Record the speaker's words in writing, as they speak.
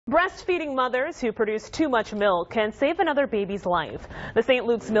Breastfeeding mothers who produce too much milk can save another baby's life. The St.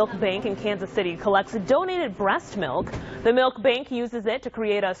 Luke's Milk Bank in Kansas City collects donated breast milk. The milk bank uses it to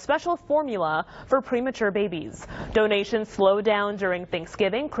create a special formula for premature babies. Donations slow down during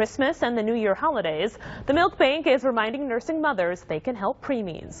Thanksgiving, Christmas, and the New Year holidays. The milk bank is reminding nursing mothers they can help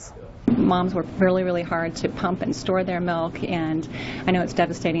preemies. Moms work really hard to pump and store their milk, and I know it's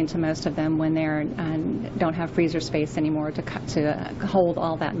devastating to most of them when they don't have freezer space anymore to hold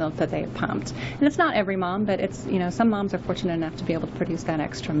all that milk that they've pumped. And it's not every mom, but it's, some moms are fortunate enough to be able to produce that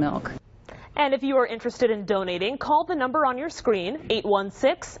extra milk. And if you are interested in donating, call the number on your screen,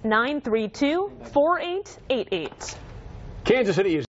 816-932-4888. Kansas City is